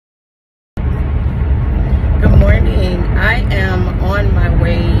I am on my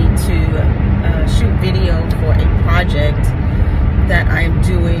way to shoot video for a project that I'm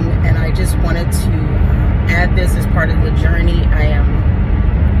doing, and I just wanted to add this as part of the journey. I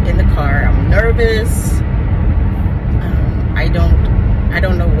am in the car. I'm nervous. I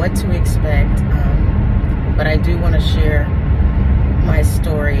don't know what to expect, but I do want to share my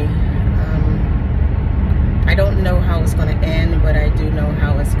story. I don't know how it's going to end, but I do know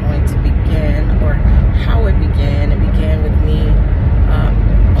how it's going to begin, or how it began. It began with me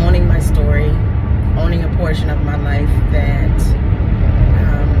owning my story, owning a portion of my life that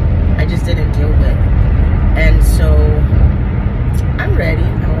I just didn't deal with. And so I'm ready,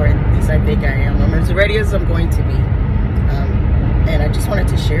 or at least I think I am. I'm as ready as I'm going to be. And I just wanted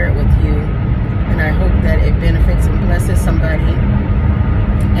to share it with you. And I hope that it benefits and blesses somebody,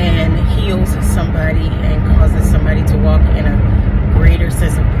 and heals somebody, and causes somebody to walk in a greater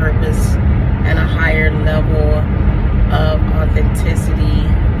sense of purpose and a higher level of authenticity,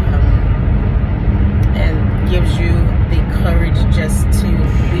 and gives you the courage just to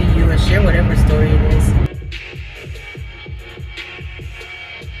be you and share whatever story it is.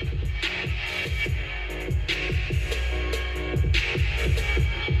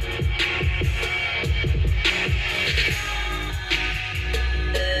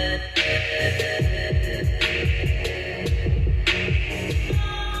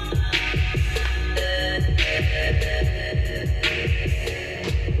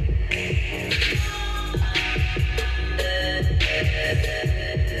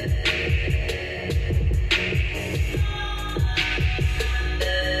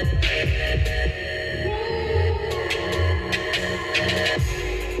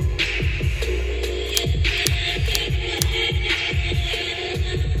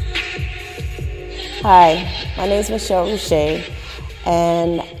 Hi, my name is Michelle Rouche,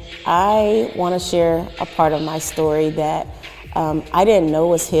 and I want to share a part of my story that I didn't know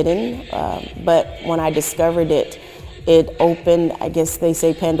was hidden, but when I discovered it, it opened, I guess they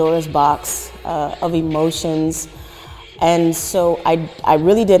say, Pandora's box of emotions. And so I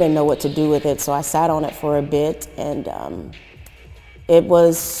really didn't know what to do with it, so I sat on it for a bit, and it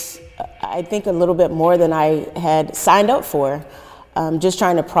was, I think, a little bit more than I had signed up for. Just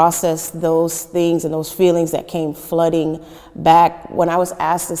trying to process those things and those feelings that came flooding back when I was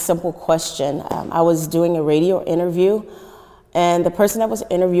asked a simple question. I was doing a radio interview, and the person that was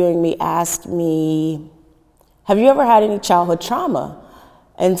interviewing me asked me, "Have you ever had any childhood trauma?"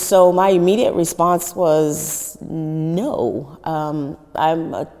 And so my immediate response was no.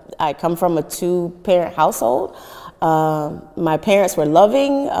 I come from a two-parent household. My parents were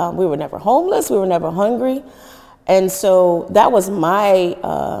loving. We were never homeless. We were never hungry. And so that was my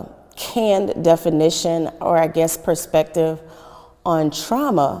canned definition, or I guess perspective, on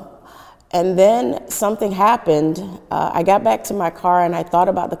trauma. And then something happened. I got back to my car and I thought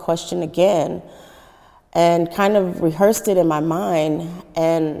about the question again and kind of rehearsed it in my mind,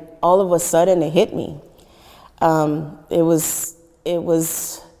 and all of a sudden it hit me. It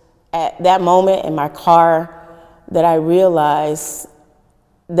was at that moment in my car that I realized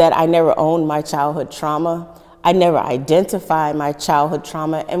that I never owned my childhood trauma. I never identified my childhood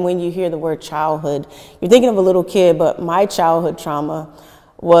trauma. And when you hear the word childhood, you're thinking of a little kid, but my childhood trauma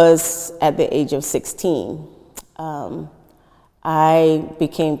was at the age of 16. I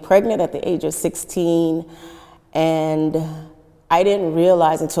became pregnant at the age of 16, and I didn't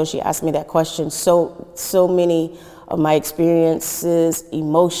realize until she asked me that question, so many of my experiences,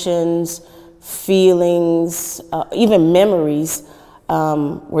 emotions, feelings, even memories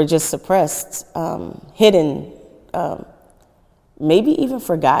were just suppressed, hidden, maybe even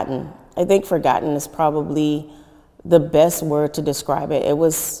forgotten. I think forgotten is probably the best word to describe it. It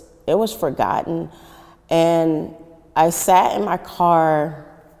was forgotten. And I sat in my car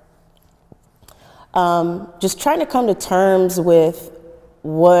just trying to come to terms with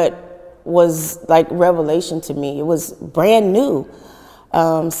what was like revelation to me. It was brand new,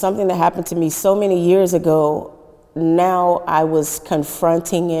 something that happened to me so many years ago. Now I was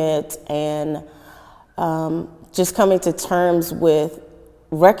confronting it and just coming to terms with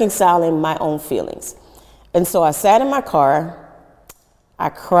reconciling my own feelings. And so I sat in my car, I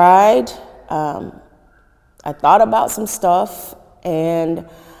cried, I thought about some stuff, and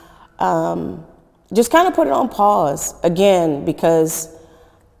just kind of put it on pause again, because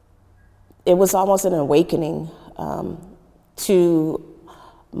it was almost an awakening to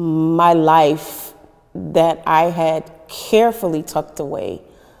my life that I had carefully tucked away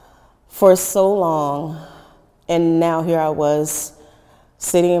for so long. And now here I was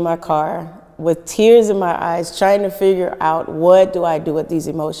sitting in my car with tears in my eyes, trying to figure out, what do I do with these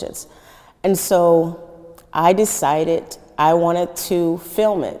emotions? And so I decided I wanted to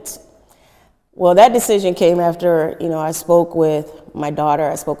film it. Well, that decision came after, I spoke with my daughter,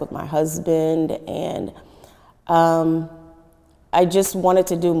 I spoke with my husband, and I just wanted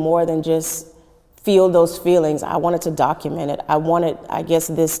to do more than just feel those feelings. I wanted to document it. I wanted, I guess,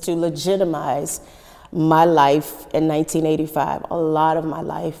 this to legitimize my life in 1985, a lot of my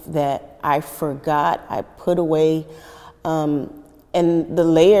life that I forgot, I put away, and the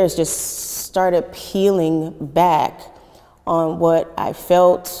layers just started peeling back on what I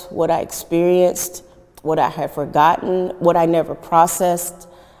felt, what I experienced, what I had forgotten, what I never processed,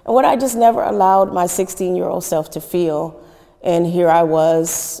 and what I just never allowed my 16-year-old self to feel. And here I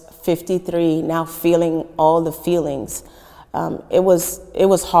was, 53, now feeling all the feelings. It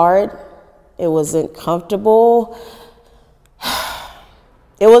was hard. It wasn't comfortable.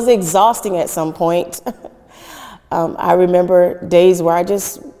 It was exhausting at some point. I remember days where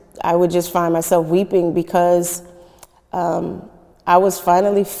I would just find myself weeping because I was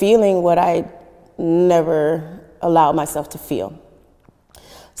finally feeling what I never allowed myself to feel.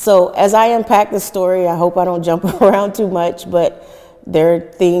 So as I unpack the story, I hope I don't jump around too much, but there are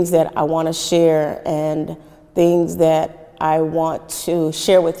things that I want to share and things that I want to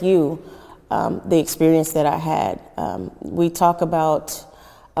share with you, the experience that I had. We talk about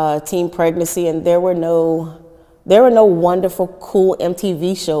teen pregnancy, and there were no wonderful, cool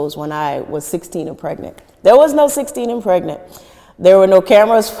MTV shows when I was 16 and pregnant. There was no 16 and pregnant. There were no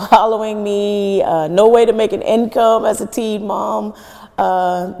cameras following me, no way to make an income as a teen mom.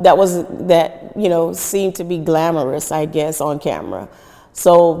 That seemed to be glamorous, I guess, on camera.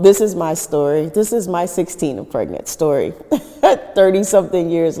 So this is my story. This is my 16 and pregnant story, 30-something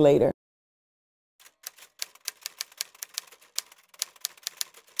years later.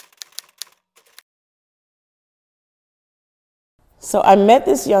 So I met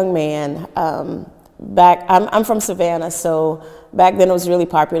this young man I'm from Savannah, so back then it was really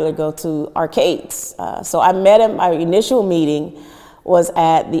popular to go to arcades. So I met him, my initial meeting was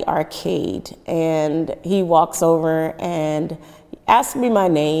at the arcade, and he walks over and asked me my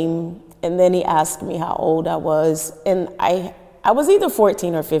name, and then he asked me how old I was, and I was either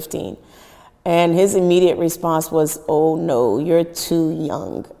 14 or 15. And his immediate response was, "Oh no, you're too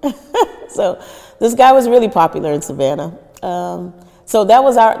young." So this guy was really popular in Savannah. So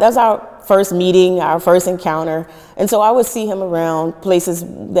that's our first meeting, our first encounter. And so I would see him around places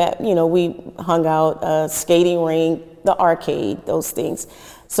that, we hung out, skating rink, the arcade, those things.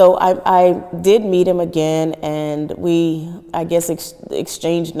 So I did meet him again, and we, I guess,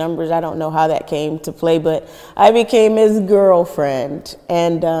 exchanged numbers. I don't know how that came to play, but I became his girlfriend.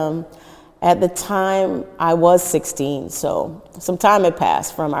 And at the time, I was 16, so some time had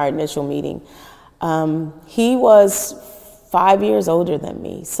passed from our initial meeting. He was 5 years older than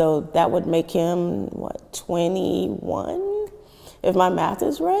me, so that would make him, 21? If my math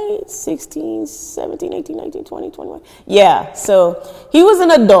is right, 16, 17, 18, 19, 20, 21. Yeah, so he was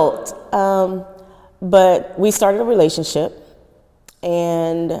an adult, but we started a relationship,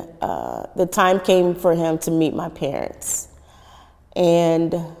 and the time came for him to meet my parents.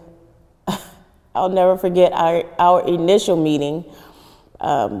 And I'll never forget our initial meeting.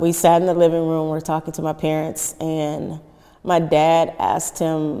 We sat in the living room, we're talking to my parents, and my dad asked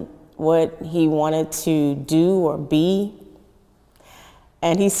him what he wanted to do or be.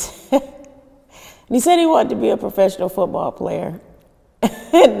 And he said he wanted to be a professional football player.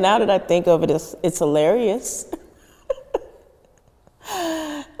 And now that I think of it, it's hilarious.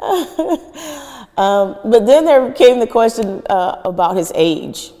 But then there came the question about his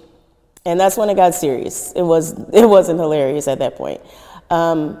age. And that's when it got serious. It wasn't hilarious at that point.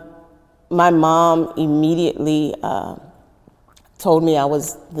 My mom immediately told me I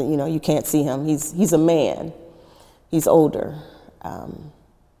was, you can't see him. He's a man. He's older.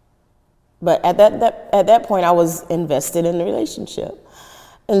 But at that point, I was invested in the relationship.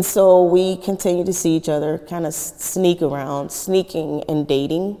 And so we continued to see each other, kind of sneaking and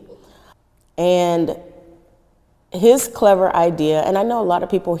dating. And his clever idea, and I know a lot of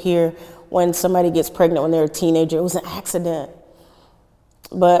people hear when somebody gets pregnant when they're a teenager, it was an accident.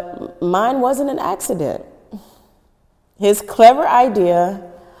 But mine wasn't an accident. His clever idea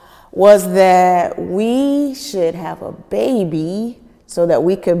was that we should have a baby so that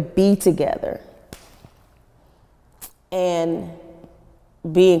we could be together. And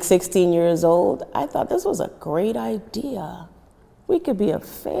being 16 years old, I thought this was a great idea. We could be a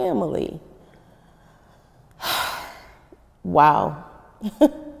family. Wow.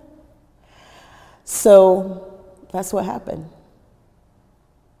 So that's what happened.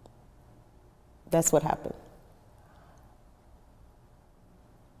 That's what happened.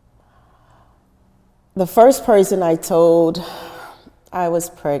 The first person I told I was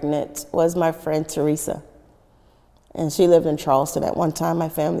pregnant was my friend Teresa. And she lived in Charleston. At one time, my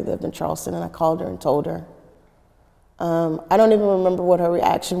family lived in Charleston, and I called her and told her. I don't even remember what her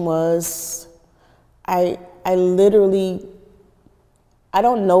reaction was. I literally, I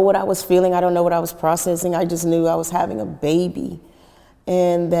don't know what I was feeling. I don't know what I was processing. I just knew I was having a baby,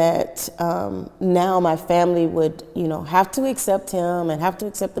 and that now my family would, have to accept him and have to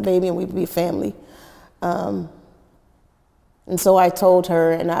accept the baby, and we'd be a family. And so I told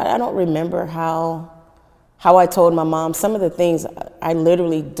her, and I don't remember how I told my mom. Some of the things I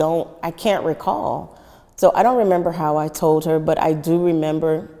literally I can't recall. So I don't remember how I told her, but I do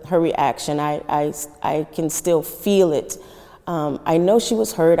remember her reaction. I can still feel it. I know she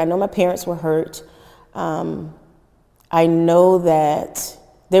was hurt. I know my parents were hurt. I know that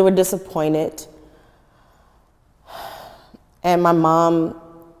they were disappointed. And my mom,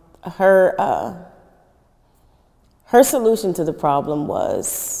 her solution to the problem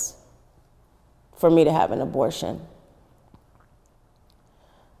was for me to have an abortion.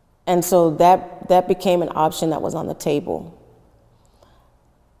 And so that became an option that was on the table.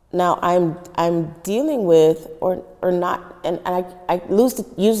 Now I'm dealing with, or not, and I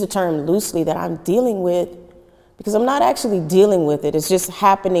use the term loosely, that I'm dealing with, because I'm not actually dealing with it. It's just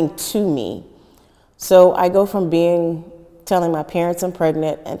happening to me. So I go from telling my parents I'm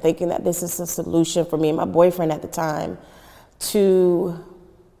pregnant and thinking that this is a solution for me and my boyfriend at the time, to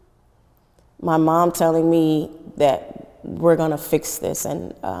my mom telling me that we're going to fix this,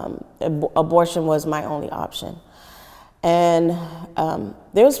 and abortion was my only option. And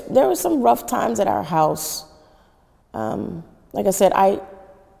there was some rough times at our house. Like I said, I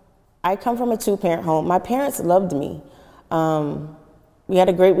come from a two-parent home. My parents loved me. We had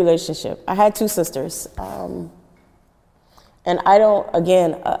a great relationship. I had two sisters. And I'll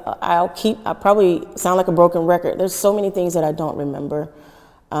probably sound like a broken record. There's so many things that I don't remember.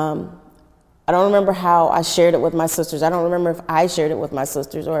 I don't remember how I shared it with my sisters. I don't remember if I shared it with my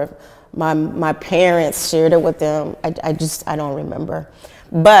sisters or if my parents shared it with them. I don't remember.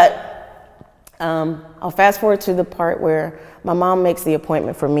 But I'll fast forward to the part where my mom makes the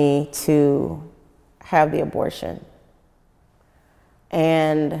appointment for me to have the abortion.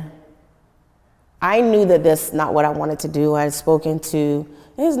 And I knew that that's not what I wanted to do. I had spoken to,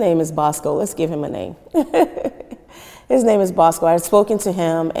 his name is Bosco. Let's give him a name. His name is Bosco. I had spoken to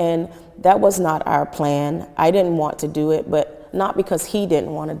him, and that was not our plan. I didn't want to do it, but not because he didn't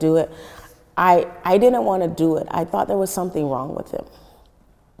want to do it. I didn't want to do it. I thought there was something wrong with him.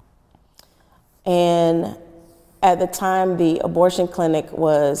 And at the time, the abortion clinic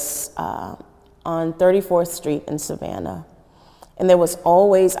was on 34th Street in Savannah. And there was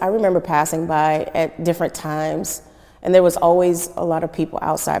always, I remember passing by at different times, and there was always a lot of people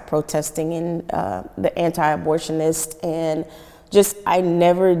outside protesting, and the anti-abortionists, and just, I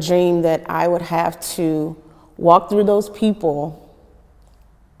never dreamed that I would have to walk through those people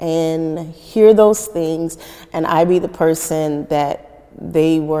and hear those things, and I be the person that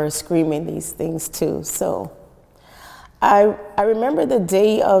they were screaming these things to. So I remember the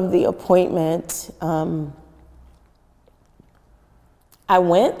day of the appointment. I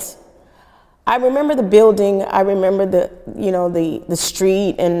went. I remember the building. I remember the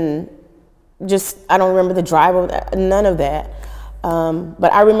street, and just, I don't remember the drive of that, none of that.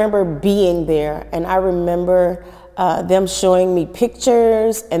 But I remember being there, and I remember them showing me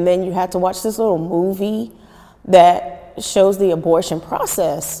pictures, and then you had to watch this little movie that shows the abortion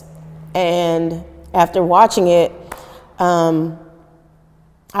process. And after watching it, I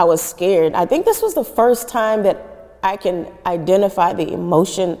was scared. I think this was the first time that I can identify the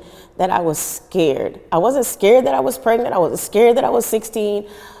emotion that I was scared. I wasn't scared that I was pregnant. I wasn't scared that I was 16,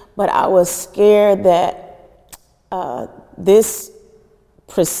 but I was scared that this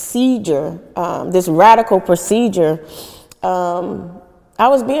procedure, this radical procedure, I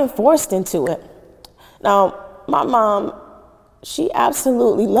was being forced into it. Now, my mom, she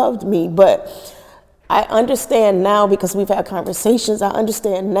absolutely loved me, but I understand now, because we've had conversations, I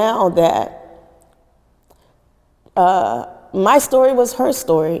understand now that my story was her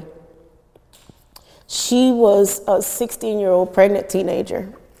story. She was a 16-year-old pregnant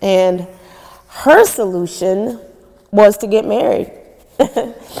teenager, and her solution was to get married.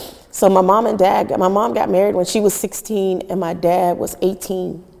 So my mom got married when she was 16 and my dad was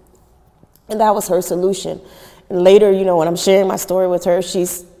 18. And that was her solution. And later, when I'm sharing my story with her,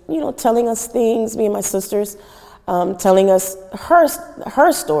 she's, telling us things, me and my sisters, telling us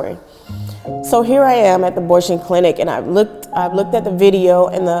her story. So here I am at the abortion clinic, and I've looked at the video,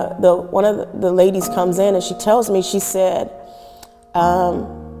 and one of the ladies comes in and she tells me, she said,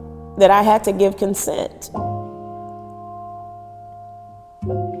 that I had to give consent.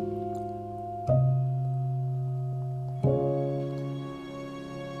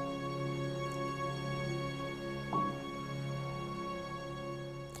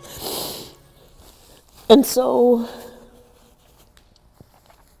 And so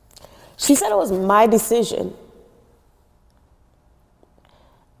she said it was my decision.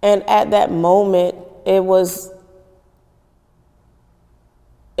 And at that moment, it was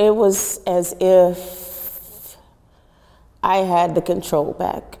as if I had the control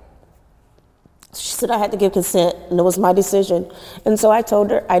back. She said I had to give consent, and it was my decision. And so I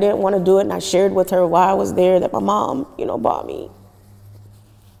told her I didn't want to do it, and I shared with her while I was there that my mom, bought me.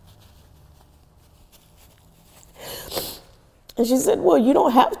 And she said, well, you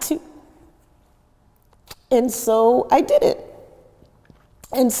don't have to. And so I did it.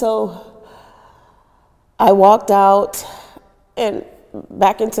 And so I walked out and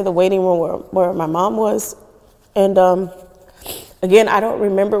back into the waiting room where my mom was. And again, I don't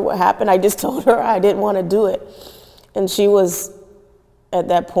remember what happened. I just told her I didn't want to do it. And she was, at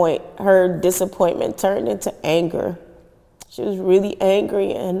that point, her disappointment turned into anger. She was really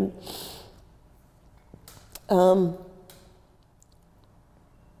angry, and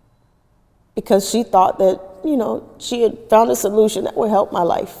because she thought that, she had found a solution that would help my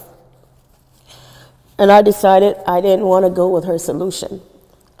life. And I decided I didn't want to go with her solution.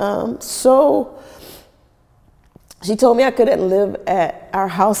 So she told me I couldn't live at our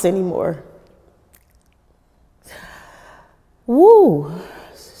house anymore. Woo!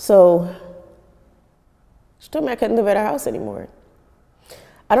 So she told me I couldn't live at our house anymore.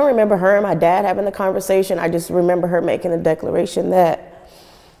 I don't remember her and my dad having the conversation. I just remember her making a declaration that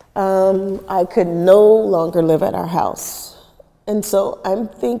I could no longer live at our house. And so I'm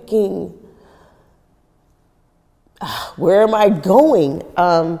thinking, where am I going?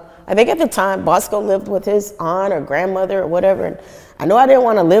 I think at the time, Bosco lived with his aunt or grandmother or whatever. And I know I didn't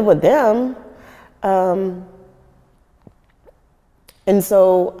want to live with them. And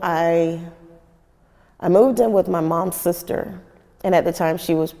so I moved in with my mom's sister. And at the time,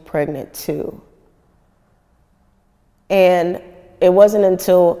 she was pregnant too. And it wasn't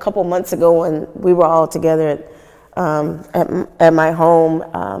until a couple months ago when we were all together at my home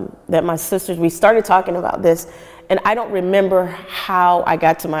that my sisters, we started talking about this. And I don't remember how I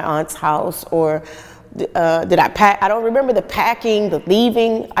got to my aunt's house, or did I pack. I don't remember the packing, the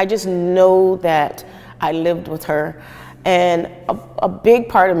leaving. I just know that I lived with her. And a big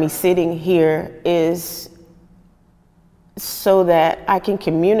part of me sitting here is so that I can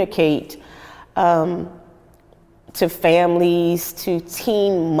communicate to families, to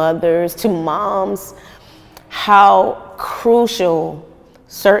teen mothers, to moms, how crucial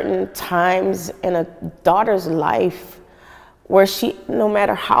certain times in a daughter's life where she, no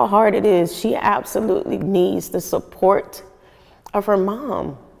matter how hard it is, she absolutely needs the support of her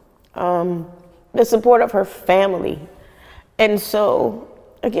mom, the support of her family. And so,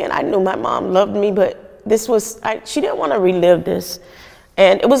 again, I knew my mom loved me, but she didn't want to relive this.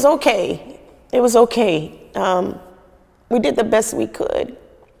 And it was okay. It was okay. We did the best we could.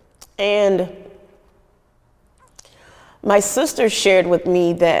 And my sister shared with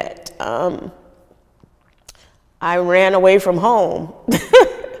me that I ran away from home.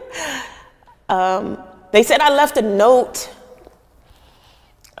 They said I left a note.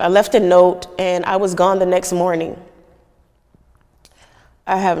 And I was gone the next morning.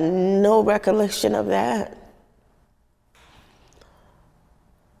 I have no recollection of that.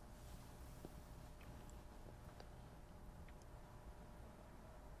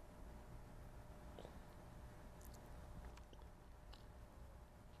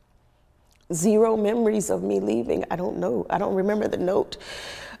 Zero memories of me leaving. I don't know. I don't remember the note.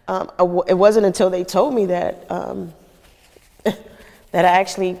 It wasn't until they told me that that I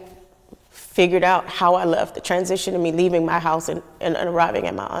actually figured out how I left, the transition of me leaving my house and arriving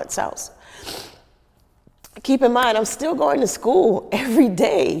at my aunt's house. Keep in mind, I'm still going to school every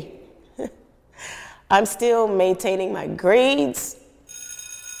day. I'm still maintaining my grades.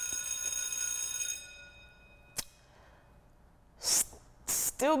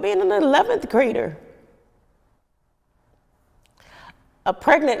 Still being an 11th grader. A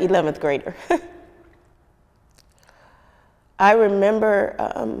pregnant 11th grader. I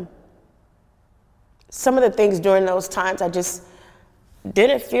remember some of the things during those times, I just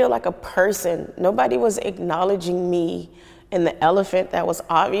didn't feel like a person. Nobody was acknowledging me and the elephant that was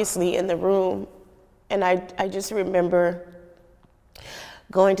obviously in the room. And I just remember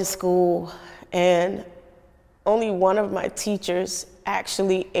going to school and only one of my teachers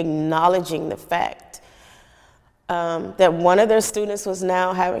actually acknowledging the fact that one of their students was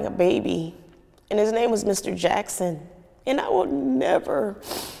now having a baby, and his name was Mr. Jackson. And I will never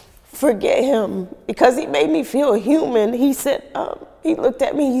forget him because he made me feel human. He said, he looked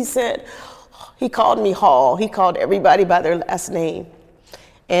at me, he called me Hall. He called everybody by their last name.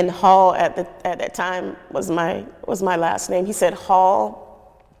 And Hall at that time was my last name. He said,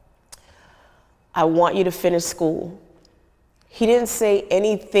 Hall, I want you to finish school. He didn't say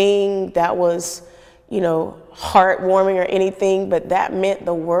anything that was, heartwarming or anything, but that meant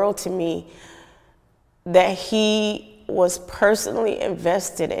the world to me, that he was personally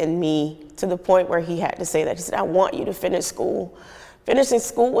invested in me to the point where he had to say that. He said, I want you to finish school. Finishing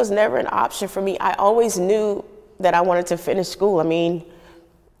school was never an option for me. I always knew that I wanted to finish school. I mean,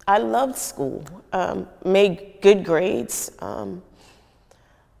 I loved school, made good grades.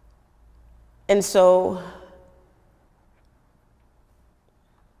 And so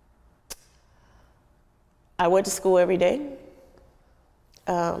I went to school every day.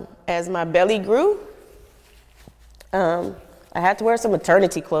 As my belly grew, I had to wear some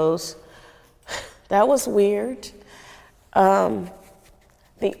maternity clothes. That was weird.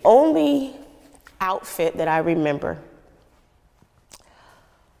 The only outfit that I remember,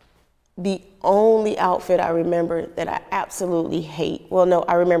 that I absolutely hate, well, no,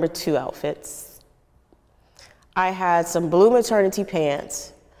 I remember two outfits. I had some blue maternity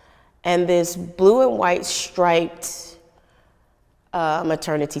pants and this blue and white striped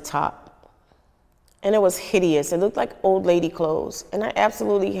maternity top. And it was hideous. It looked like old lady clothes, and I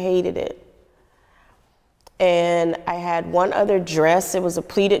absolutely hated it. And I had one other dress. It was a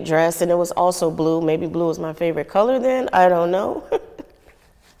pleated dress, and it was also blue. Maybe blue was my favorite color then. I don't know.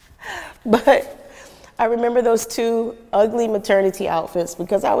 But I remember those two ugly maternity outfits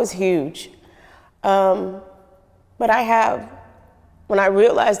because I was huge. But when I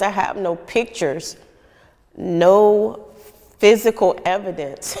realized I have no pictures, no physical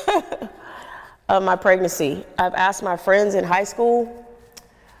evidence of my pregnancy, I've asked my friends in high school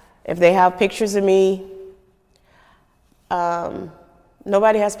if they have pictures of me.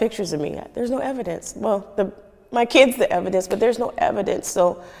 Nobody has pictures of me. There's no evidence. Well, my kid's the evidence, but there's no evidence.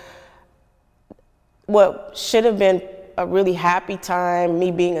 So what should have been a really happy time,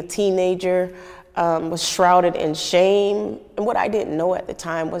 me being a teenager, was shrouded in shame. And what I didn't know at the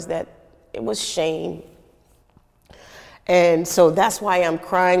time was that it was shame. And so that's why I'm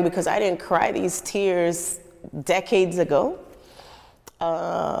crying, because I didn't cry these tears decades ago.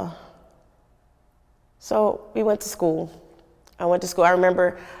 So we went to school. I went to school. I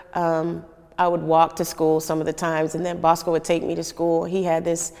remember I would walk to school some of the times, and then Bosco would take me to school. He had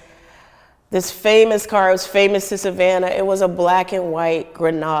this famous car. It was famous to Savannah. It was a black and white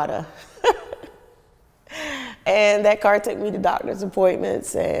Granada. And that car took me to doctor's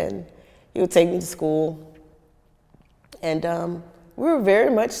appointments, and he would take me to school. And we were very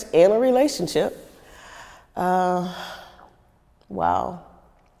much in a relationship. Wow.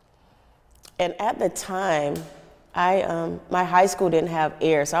 And at the time, my high school didn't have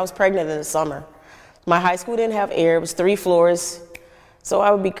air, so I was pregnant in the summer. My high school didn't have air. It was 3 floors, so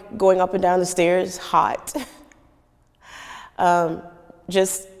I would be going up and down the stairs hot.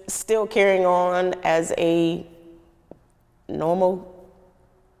 Just still carrying on as a normal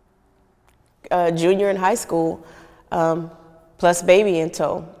junior in high school, plus baby in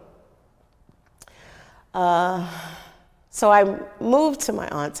tow. So I moved to my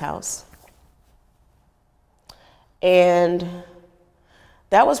aunt's house. And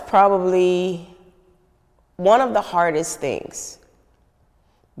that was probably one of the hardest things,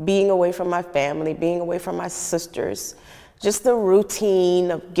 being away from my family, being away from my sisters, just the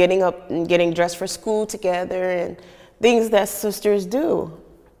routine of getting up and getting dressed for school together and things that sisters do.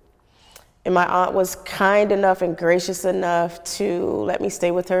 And my aunt was kind enough and gracious enough to let me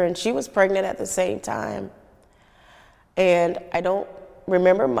stay with her, and she was pregnant at the same time. And I don't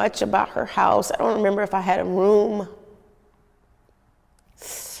remember much about her house. I don't remember if I had a room.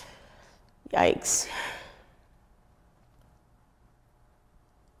 Yikes.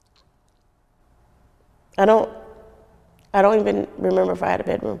 I don't even remember if I had a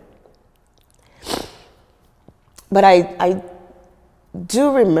bedroom. But I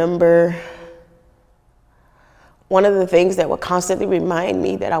do remember one of the things that would constantly remind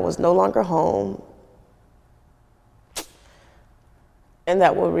me that I was no longer home, and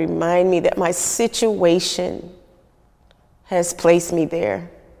that will remind me that my situation has placed me there.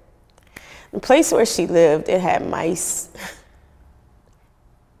 The place where she lived, it had mice.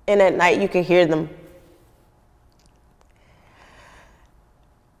 And at night you could hear them.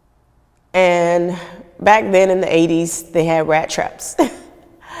 And back then in the 80s, they had rat traps.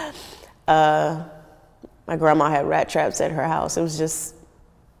 My My grandma had rat traps at her house. It was just,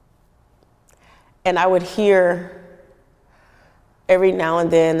 and I would hear every now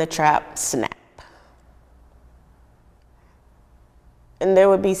and then the trap snap. And there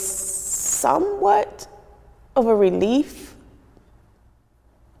would be somewhat of a relief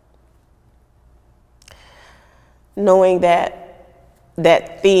knowing that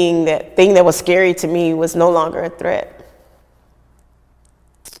that thing that was scary to me was no longer a threat.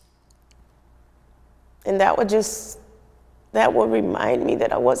 And that would remind me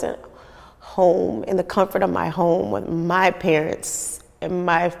that I wasn't home, in the comfort of my home with my parents and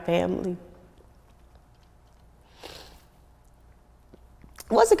my family. It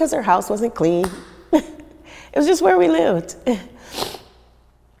wasn't because their house wasn't clean. It was just where we lived.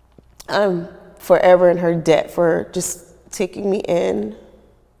 I'm forever in her debt for just taking me in,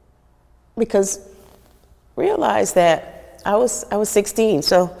 because realized that I was 16,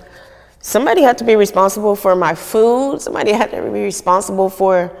 so somebody had to be responsible for my food. Somebody had to be responsible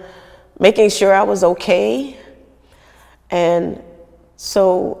for making sure I was okay. And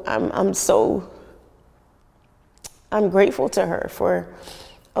so I'm grateful to her for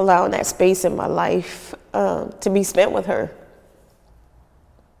allowing that space in my life to be spent with her.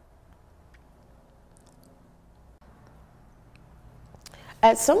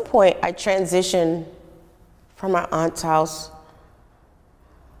 At some point, I transitioned from my aunt's house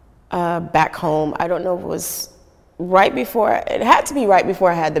back home. I don't know if it was right before, it had to be right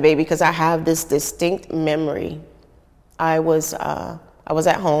before I had the baby, because I have this distinct memory. I was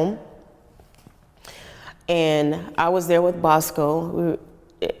at home, and I was there with Bosco.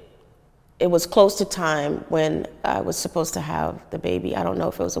 It was close to time when I was supposed to have the baby. I don't know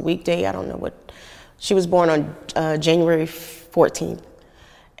if it was a weekday. I don't know what. She was born on January 14th.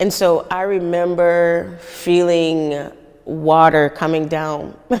 And so I remember feeling water coming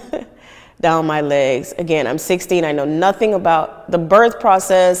down, down my legs. Again, I'm 16. I know nothing about the birth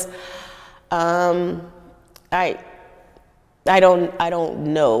process. I don't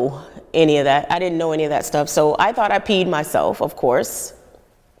know any of that. I didn't know any of that stuff. So I thought I peed myself, of course.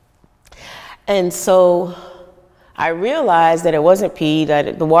 And so I realized that it wasn't pee,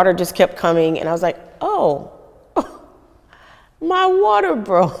 that the water just kept coming. And I was like, oh, my water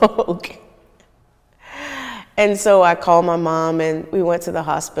broke. And so I called my mom, and we went to the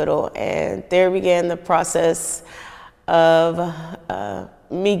hospital, and there began the process of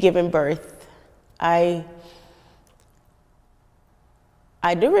me giving birth. I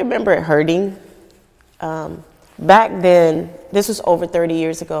do remember it hurting. Back then, this was over 30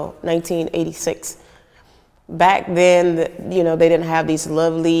 years ago, 1986. Back then, they didn't have these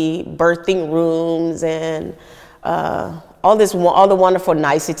lovely birthing rooms and all the wonderful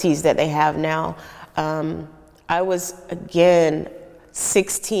niceties that they have now. I was, again,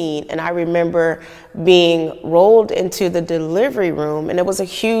 16, and I remember being rolled into the delivery room, and it was a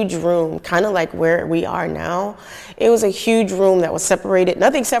huge room, kind of like where we are now. It was a huge room that was separated.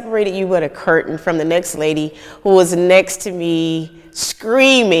 Nothing separated you but a curtain from the next lady who was next to me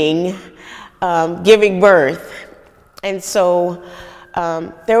screaming, giving birth. And so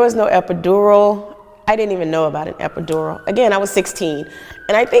there was no epidural. I didn't even know about an epidural. Again, I was 16.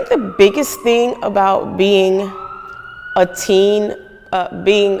 And I think the biggest thing about being a teen,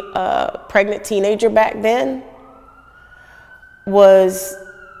 being a pregnant teenager back then, was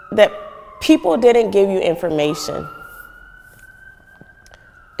that people didn't give you information.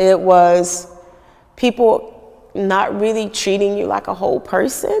 It was people not really treating you like a whole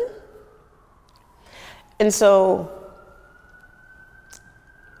person. And so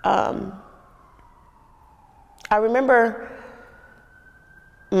I remember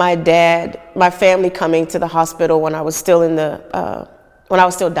my family coming to the hospital when I was still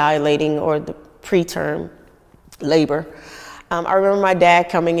dilating, or the preterm labor. I remember my dad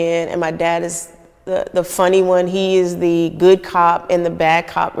coming in, and my dad is the funny one. He is the good cop in the bad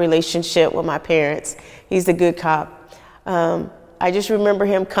cop relationship with my parents. He's the good cop. I just remember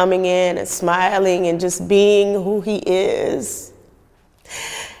him coming in and smiling and just being who he is.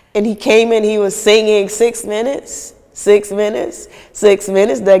 And he came in, he was singing 6 minutes, 6 minutes, 6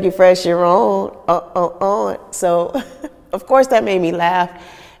 minutes, Dougie Fresh, you're on. So, of course, that made me laugh.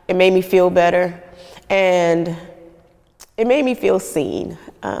 It made me feel better. And it made me feel seen.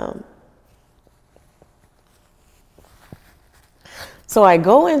 So I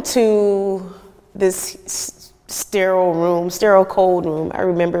go into this sterile cold room. I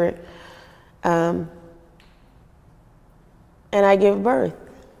remember it. And I give birth.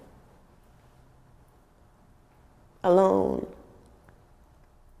 Alone.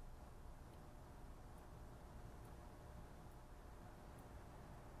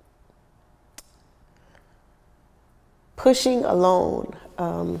 pushing alone.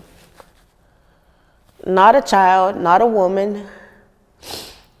 Not a child, not a woman.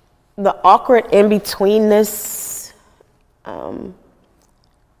 The awkward in-betweenness, and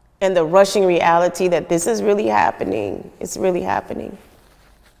the rushing reality that this is really happening. It's really happening.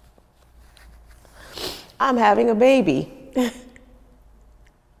 I'm having a baby.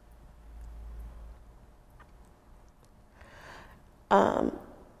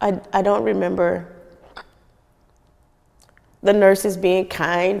 I don't remember the nurses being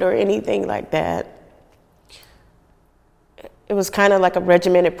kind or anything like that. It was kind of like a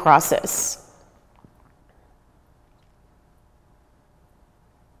regimented process.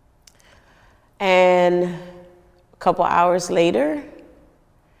 And a couple hours later,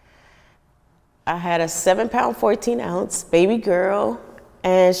 I had a 7-pound, 14-ounce baby girl,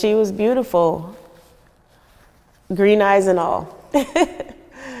 and she was beautiful, green eyes and all.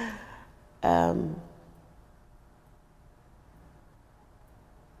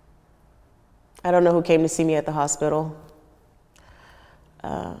 I don't know who came to see me at the hospital.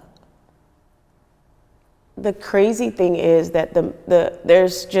 The crazy thing is that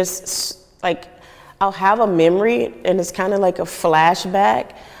there's just like, I'll have a memory and it's kind of like a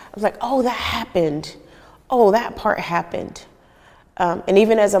flashback. I was like, oh, that happened. Oh, that part happened. And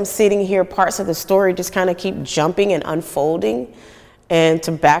even as I'm sitting here, parts of the story just kind of keep jumping and unfolding. And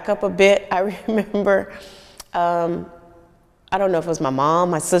to back up a bit, I remember, I don't know if it was my mom,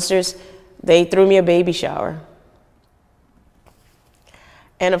 my sisters, they threw me a baby shower.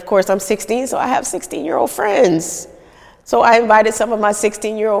 And of course, I'm 16, so I have 16-year-old friends. So I invited some of my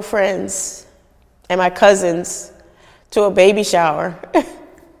 16-year-old friends and my cousins to a baby shower.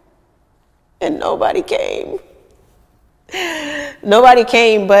 And nobody came. Nobody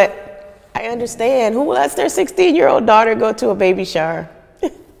came, but I understand. Who lets their 16-year-old daughter go to a baby shower?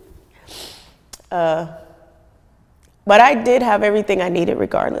 But I did have everything I needed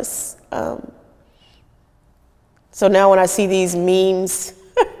regardless. So now when I see these memes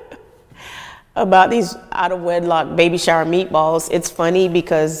about these out of wedlock baby shower meatballs, it's funny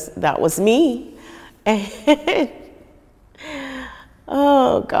because that was me. And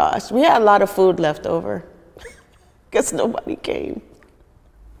oh gosh, we had a lot of food left over. Guess nobody came.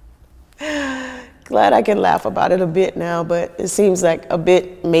 Glad I can laugh about it a bit now, but it seems like a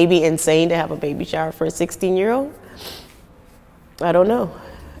bit maybe insane to have a baby shower for a 16-year-old. I don't know.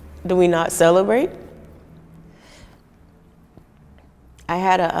 Do we not celebrate? I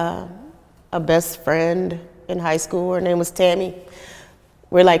had a best friend in high school. Her name was Tammy.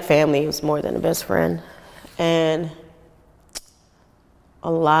 We're like family. It was more than a best friend. And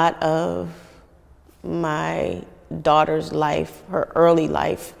a lot of my daughter's life, her early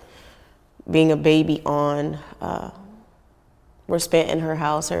life, being a baby on, were spent in her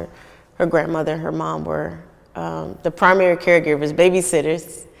house. Her grandmother and her mom were the primary caregivers,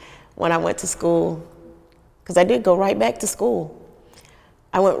 babysitters, when I went to school. Because I did go right back to school.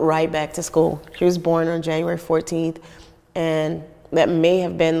 I went right back to school. She was born on January 14th, and that may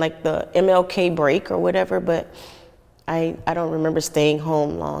have been like the MLK break or whatever, but I don't remember staying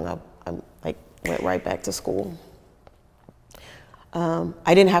home long. I like went right back to school. I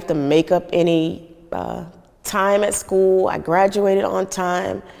didn't have to make up any time at school. I graduated on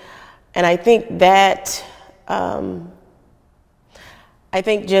time. And I think that, I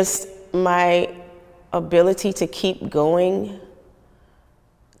think just my ability to keep going,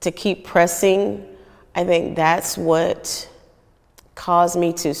 to keep pressing, I think that's what caused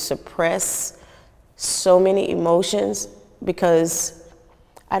me to suppress so many emotions, because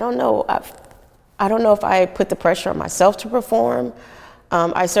I don't know if I put the pressure on myself to perform.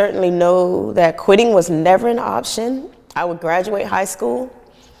 I certainly know that quitting was never an option. I would graduate high school.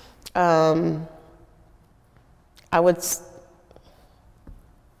 I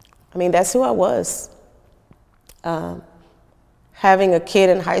mean, that's who I was. Having a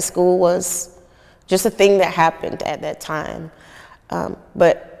kid in high school was just a thing that happened at that time.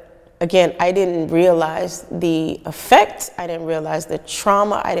 But again, I didn't realize the effect. I didn't realize the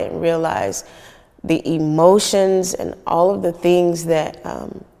trauma. I didn't realize the emotions and all of the things that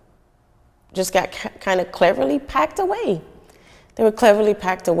just got kind of cleverly packed away. They were cleverly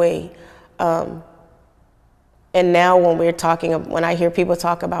packed away. And now when I hear people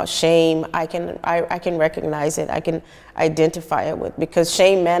talk about shame, I can recognize it. I can identify it with, because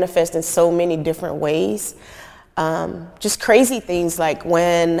shame manifests in so many different ways. Just crazy things like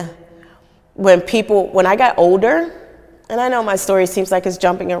when I got older, and I know my story seems like it's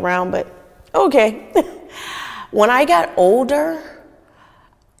jumping around, but okay. When I got older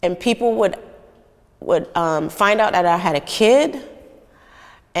and people would find out that I had a kid,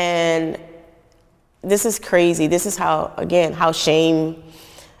 and this is crazy. This is how, again, how shame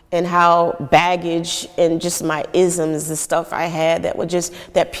and how baggage and just my isms, the stuff I had that would just,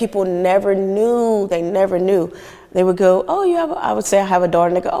 that people never knew. They never knew. They would go, oh, I would say I have a daughter,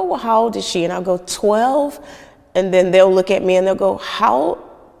 and they go, oh, well, how old is she? And I'll go, 12. And then they'll look at me and they'll go, how?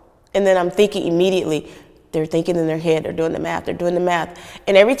 And then I'm thinking immediately, they're thinking in their head, they're doing the math, they're doing the math.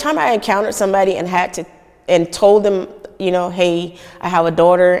 And every time I encountered somebody and told them, you know, hey, I have a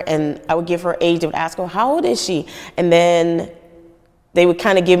daughter, and I would give her age, they would ask, oh, how old is she? And then they would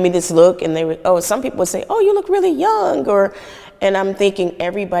kind of give me this look, and some people would say, oh, you look really young, and I'm thinking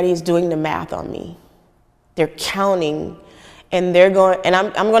everybody is doing the math on me. They're counting, and they're going, and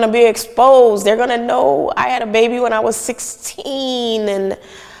I'm going to be exposed. They're going to know I had a baby when I was 16, and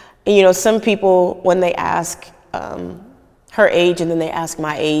you know, some people, when they ask her age and then they ask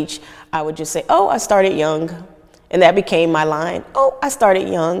my age, I would just say, oh, I started young, and that became my line. Oh, I started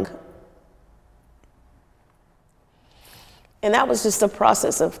young. And that was just a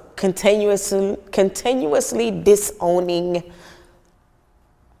process of continuously disowning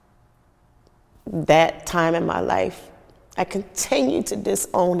that time in my life. I continue to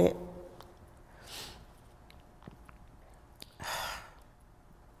disown it.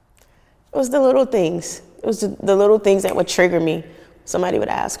 It was the little things. It was the little things that would trigger me. Somebody would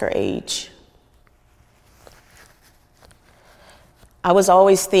ask her age. I was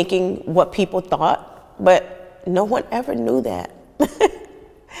always thinking what people thought, but no one ever knew that.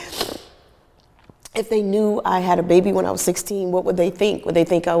 If they knew I had a baby when I was 16, what would they think? Would they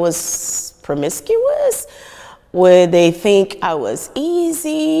think I was promiscuous? Would they think I was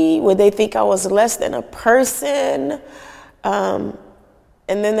easy? Would they think I was less than a person? And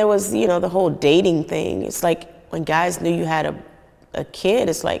then there was, you know, the whole dating thing. It's like when guys knew you had a kid,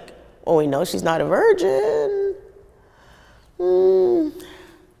 it's like, oh, we know she's not a virgin.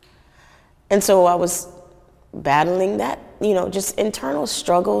 And so I was battling that, you know, just internal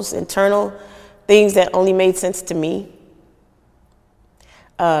struggles, internal things that only made sense to me.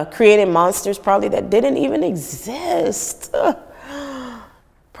 Creating monsters probably that didn't even exist. They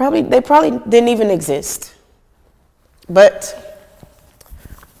probably didn't even exist. But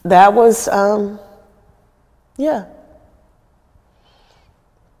that was, yeah.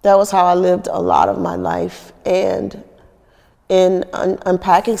 That was how I lived a lot of my life. And in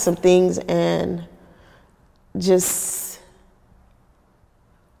unpacking some things and just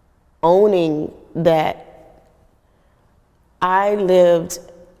owning that I lived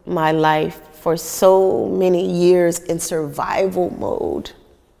my life for so many years in survival mode.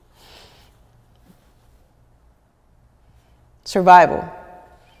 Survival.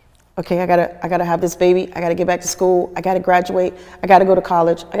 Okay, I gotta have this baby. I gotta get back to school. I gotta graduate. I gotta go to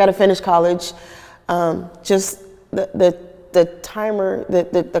college. I gotta finish college. Just the timer,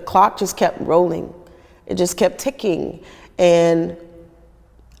 the clock just kept rolling. It just kept ticking, and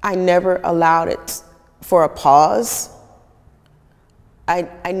I never allowed it for a pause.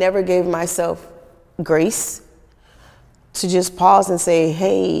 I never gave myself grace to just pause and say,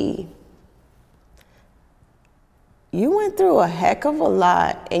 hey, you went through a heck of a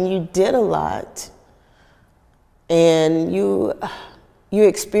lot, and you did a lot, and you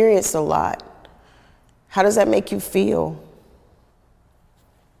experienced a lot. How does that make you feel?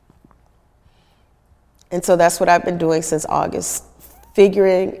 And so that's what I've been doing since August,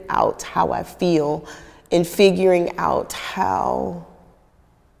 figuring out how I feel and figuring out how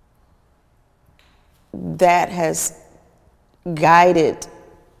that has guided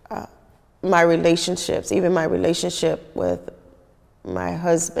my relationships, even my relationship with my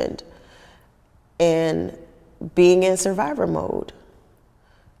husband, and being in survivor mode.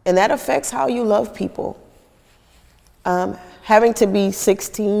 And that affects how you love people. Having to be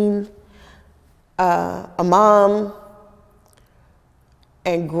 16, a mom,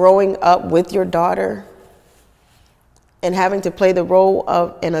 and growing up with your daughter, and having to play the role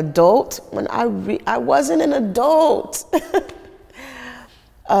of an adult when I wasn't an adult.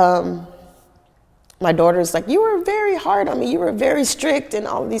 My daughter's like, you were very hard on me, you were very strict, and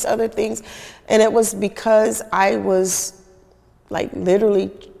all of these other things. And it was because I was like literally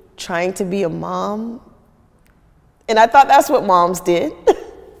trying to be a mom. And I thought that's what moms did.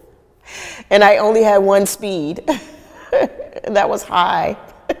 And I only had one speed, and that was high.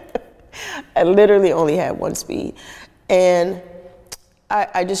 I literally only had one speed. And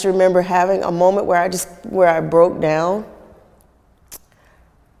I just remember having a moment where I broke down,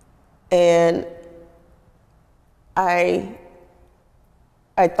 and I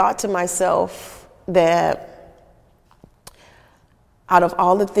thought to myself that out of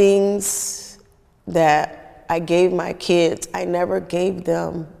all the things that I gave my kids, I never gave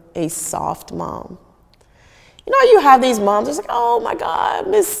them a soft mom. You know, you have these moms, it's like, oh my God,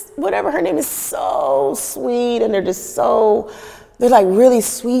 Miss whatever her name is so sweet, and they're like really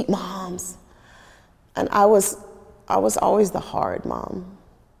sweet moms. And I was always the hard mom.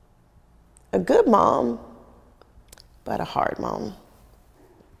 A good mom, but a hard mom.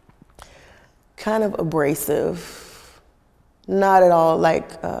 Kind of abrasive, not at all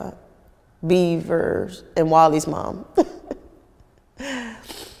like Beaver and Wally's mom.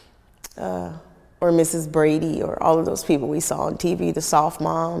 Or Mrs. Brady, or all of those people we saw on TV, the soft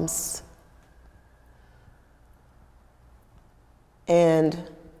moms. And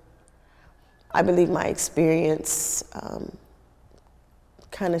I believe my experience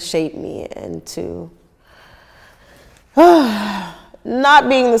kind of shaped me into not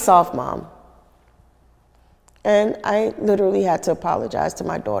being the soft mom. And I literally had to apologize to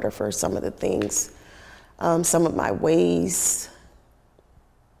my daughter for some of the things, some of my ways.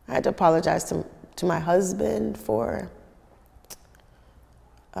 I had to apologize to my husband for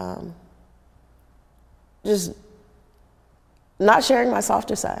just not sharing my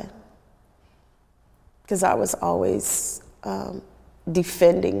softer side, because I was always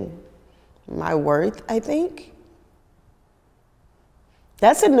defending my worth, I think.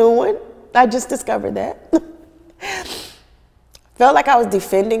 That's a new one. I just discovered that. Felt like I was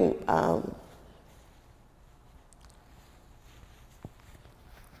defending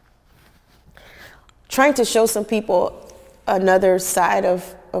trying to show some people another side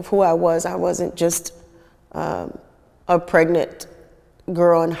of who I was. I wasn't just a pregnant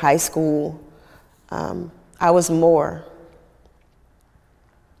girl in high school. I was more.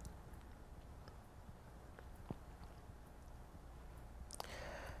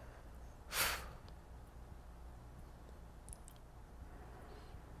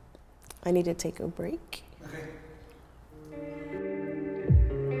 I need to take a break. Okay.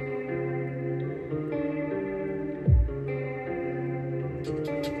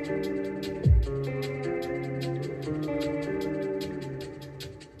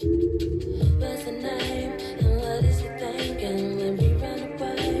 What's the name and what is he thinking when we run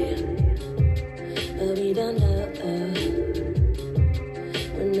away? But we don't know,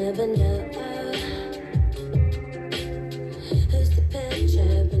 we'll never know. Who's the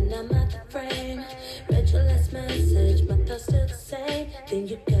picture when I'm at the frame? Read your last message, my thoughts still the same. Then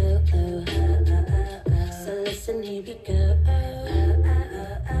you go, so listen, here we go.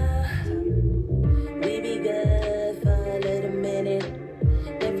 We be good for a little minute.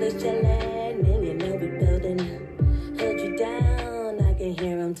 Netflix chillin', and you know we building. Hold you down, I can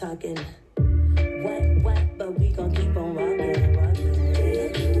hear him talking. What, but we gon' keep on rockin'.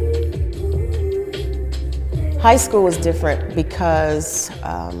 High school was different because,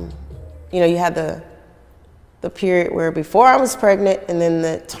 you know, you had the period where before I was pregnant and then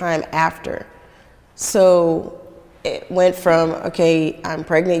the time after. So it went from, okay, I'm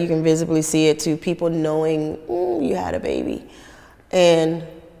pregnant, you can visibly see it, to people knowing you had a baby. And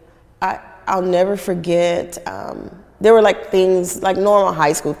I'll never forget, there were like things, like normal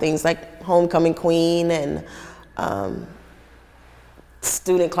high school things, like homecoming queen and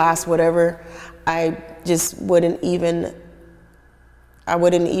student class, whatever. I just wouldn't even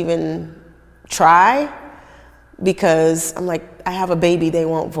try, because I'm like, I have a baby, they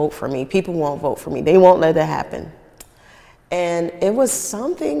won't vote for me. People won't vote for me. They won't let that happen. And it was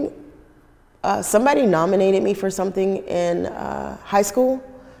something, somebody nominated me for something in high school.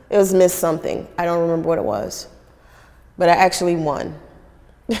 It was Miss something. I don't remember what it was, but I actually won.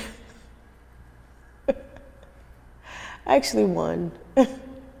 I actually won.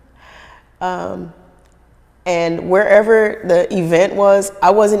 And wherever the event was, I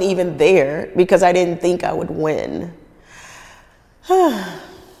wasn't even there because I didn't think I would win.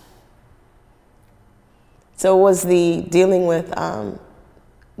 So it was the dealing with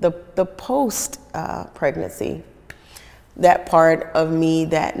the post pregnancy, that part of me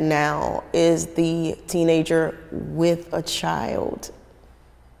that now is the teenager with a child.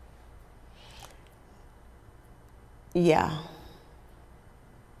 Yeah.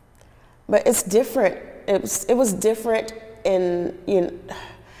 But it's different. It was different in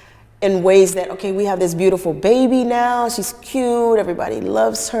ways that, okay, we have this beautiful baby now. She's cute. Everybody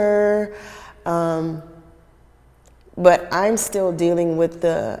loves her. But I'm still dealing with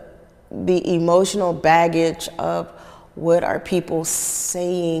the emotional baggage of what are people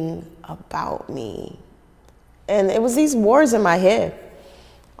saying about me. And it was these wars in my head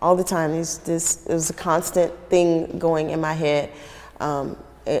all the time. It was a constant thing going in my head.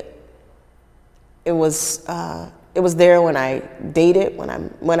 It was there when I dated,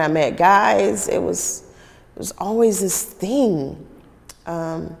 when I met guys. It was always this thing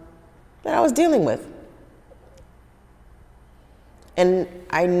that I was dealing with. And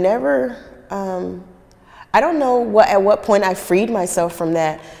I never, I don't know at what point I freed myself from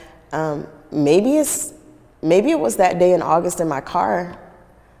that. Maybe it was that day in August in my car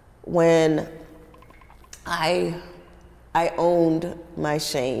when I owned my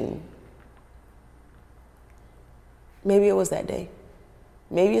shame. Maybe it was that day.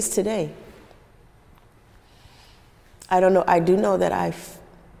 Maybe it's today. I don't know. I do know that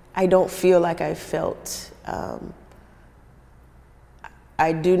I don't feel like I felt.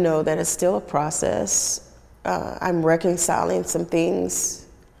 I do know that it's still a process. I'm reconciling some things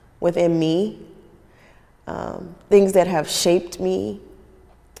within me, things that have shaped me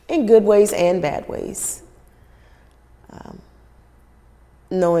in good ways and bad ways.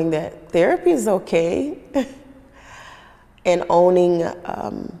 Knowing that therapy is okay and owning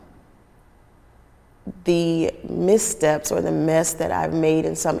the missteps or the mess that I've made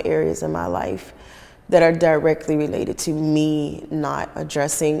in some areas in my life that are directly related to me not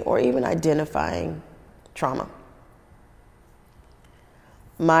addressing or even identifying trauma.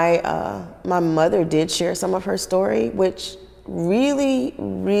 My mother did share some of her story, which really,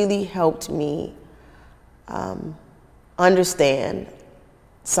 really helped me understand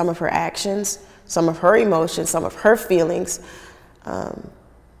some of her actions, some of her emotions, some of her feelings.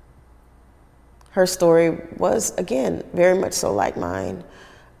 Her story was, again, very much so like mine.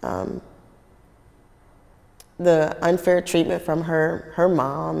 The unfair treatment from her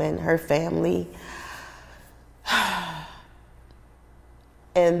mom and her family.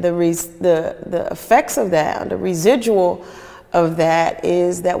 And the effects of that, the residual of that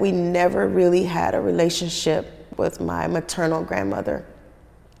is that we never really had a relationship with my maternal grandmother.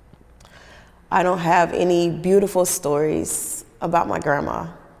 I don't have any beautiful stories about my grandma.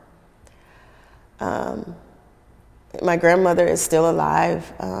 My grandmother is still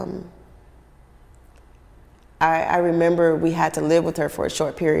alive. I remember we had to live with her for a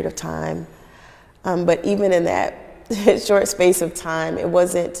short period of time. But even in that short space of time, it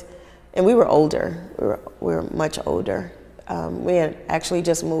wasn't, and we were older. We were much older. We had actually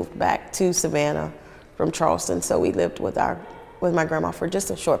just moved back to Savannah from Charleston, so we lived with my grandma for just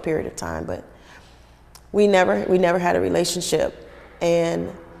a short period of time. But we never had a relationship,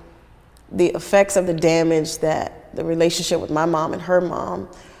 and the effects of the damage that the relationship with my mom and her mom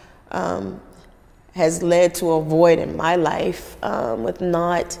has led to a void in my life with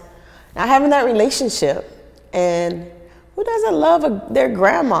not having that relationship. And who doesn't love their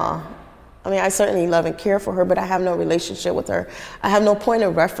grandma? I mean, I certainly love and care for her, but I have no relationship with her. I have no point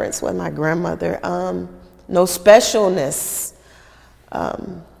of reference with my grandmother, no specialness.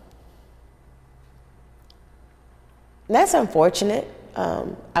 That's unfortunate.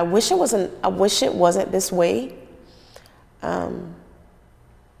 I wish it wasn't this way.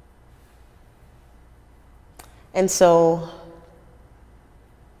 And so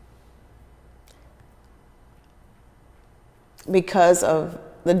because of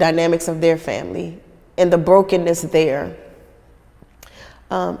the dynamics of their family and the brokenness there,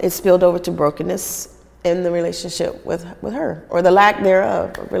 it spilled over to brokenness in the relationship with her, or the lack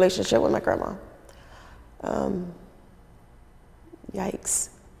thereof of relationship with my grandma. Yikes.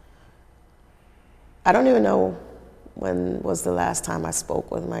 I don't even know when was the last time I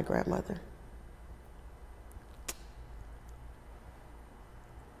spoke with my grandmother.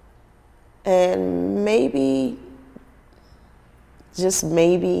 And maybe, just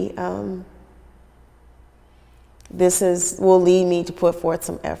maybe, will lead me to put forth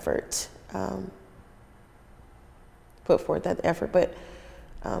some effort. Put forth that effort, but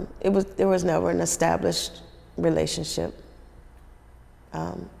there was never an established relationship.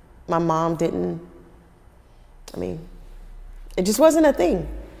 My mom didn't, it just wasn't a thing.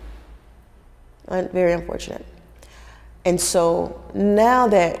 Very unfortunate. And so now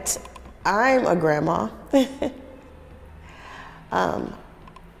that I'm a grandma,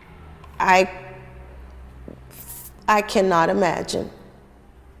 I cannot imagine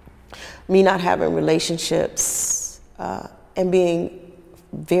me not having relationships and being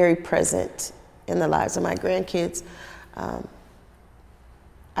very present in the lives of my grandkids.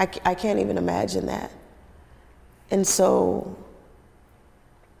 I can't even imagine that. And so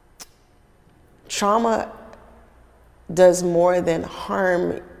trauma does more than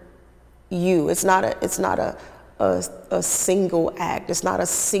harm you. It's not a single act. It's not a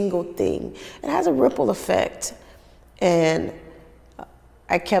single thing. It has a ripple effect. And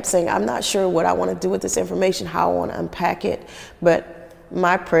I kept saying, I'm not sure what I want to do with this information, how I want to unpack it. But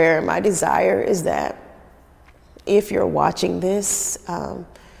my prayer, my desire is that if you're watching this,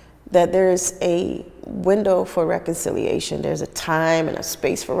 that there's a window for reconciliation. There's a time and a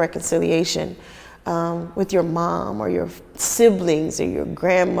space for reconciliation. with your mom or your siblings or your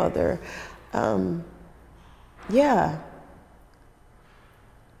grandmother. Yeah.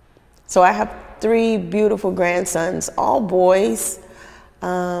 So I have 3 beautiful grandsons, all boys.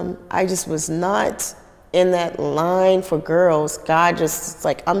 I just was not in that line for girls. God just,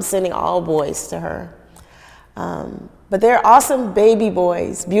 like, I'm sending all boys to her. But they're awesome baby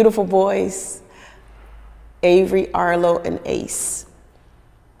boys, beautiful boys, Avery, Arlo, and Ace.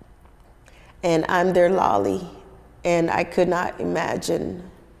 And I'm their Lolly, and I could not imagine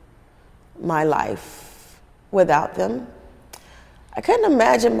my life without them. I couldn't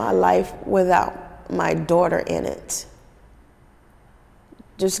imagine my life without my daughter in it.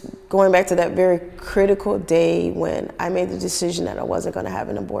 Just going back to that very critical day when I made the decision that I wasn't going to have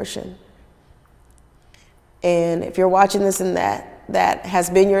an abortion. And if you're watching this and that has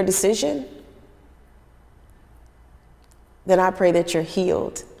been your decision, then I pray that you're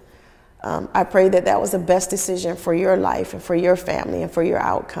healed. I pray that that was the best decision for your life and for your family and for your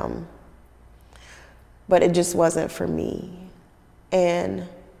outcome. But it just wasn't for me. And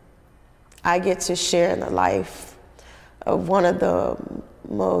I get to share in the life of one of the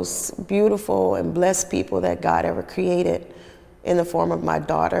most beautiful and blessed people that God ever created in the form of my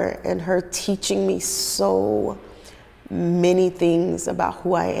daughter, and her teaching me so many things about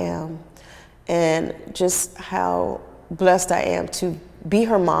who I am and just how blessed I am to be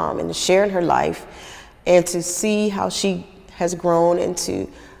her mom and to share in her life and to see how she has grown and to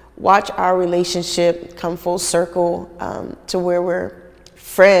watch our relationship come full circle to where we're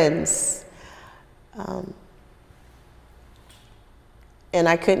friends. And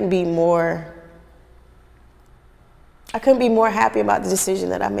I couldn't be more happy about the decision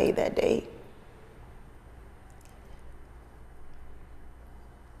that I made that day.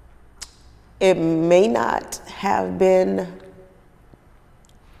 It may not have been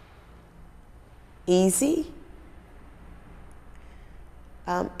easy.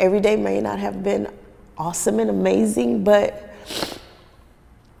 Every day may not have been awesome and amazing, but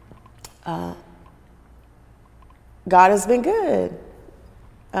God has been good.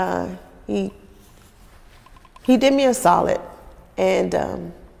 He did me a solid, and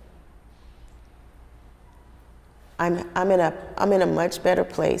I'm in a much better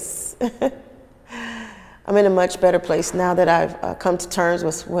place. I'm in a much better place now that I've come to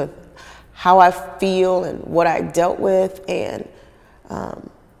terms with how I feel and what I dealt with, and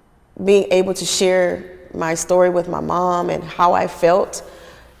being able to share my story with my mom and how I felt,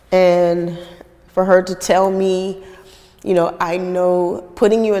 and for her to tell me, you know, I know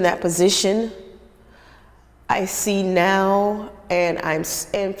putting you in that position, I see now, and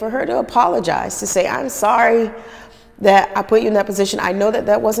for her to apologize, to say, I'm sorry that I put you in that position. I know that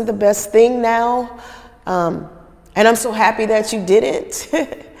that wasn't the best thing now, and I'm so happy that you didn't.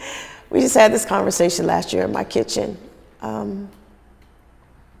 We just had this conversation last year in my kitchen.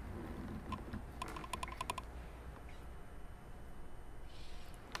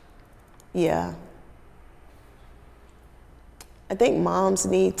 Yeah. I think moms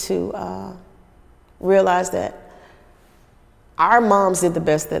need to realize that our moms did the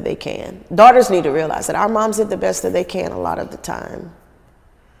best that they can. Daughters need to realize that our moms did the best that they can a lot of the time.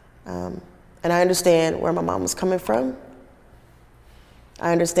 And I understand where my mom was coming from.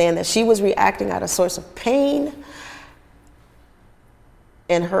 I understand that she was reacting out of a source of pain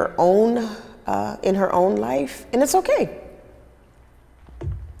in her own life, and it's okay.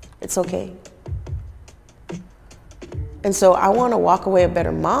 It's okay. And so I want to walk away a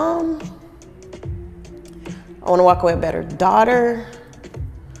better mom. I want to walk away a better daughter.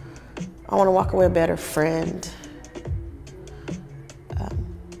 I want to walk away a better friend.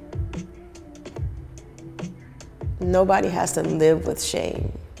 Nobody has to live with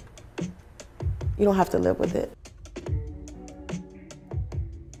shame. You don't have to live with it.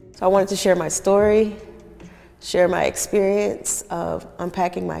 So I wanted to share my story, share my experience of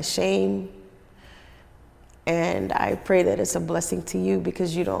unpacking my shame. And I pray that it's a blessing to you,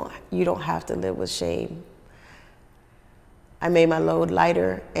 because you don't have to live with shame. I made my load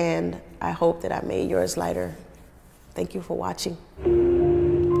lighter, and I hope that I made yours lighter. Thank you for watching.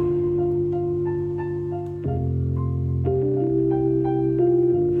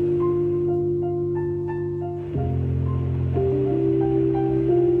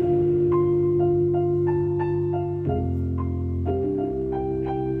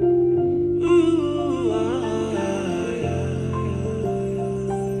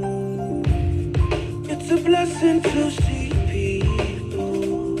 It's a blessing to see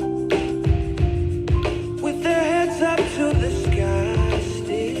people with their heads up to the sky.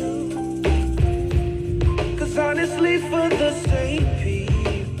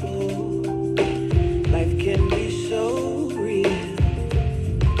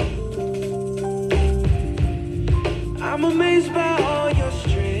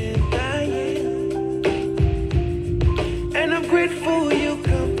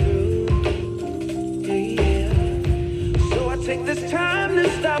 time to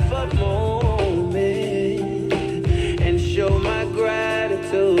stop a moment and show my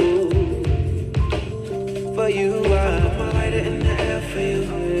gratitude for you. I put my lighter in the air for you.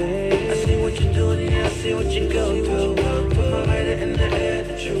 I see what you're doing, yeah, I see what you go through. Put my lighter in the air,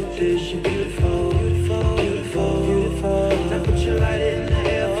 the truth is you're beautiful, beautiful, beautiful, beautiful. Now put your lighter in the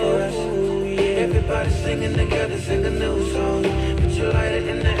air for us. Everybody singing together, sing a new song. Put your lighter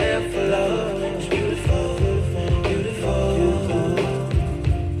in the air for love. It's beautiful, beautiful, beautiful.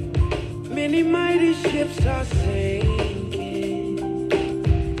 Many mighty ships are sinking,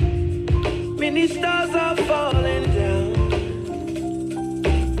 many stars are falling down,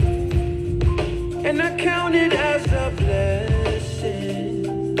 and I count it as a blessing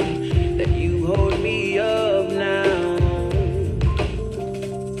that you hold me up now.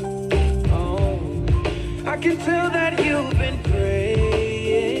 Oh, I can tell that you've been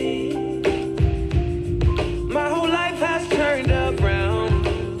praying. My whole life has turned around.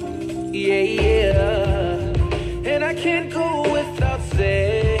 Yeah, yeah. And I can't go without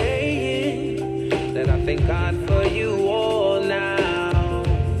saying that I thank God for you all now.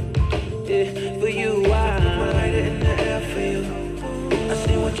 Yeah, for you, I put my lighter in the air for you. I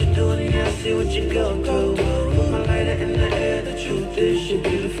see what you're doing, yeah, I see what you go through. Put my lighter in the air, the truth is you're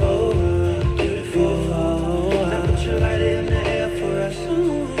beautiful, beautiful. Now put your lighter in the air for us.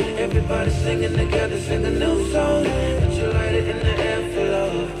 Everybody singing together, sing a new song.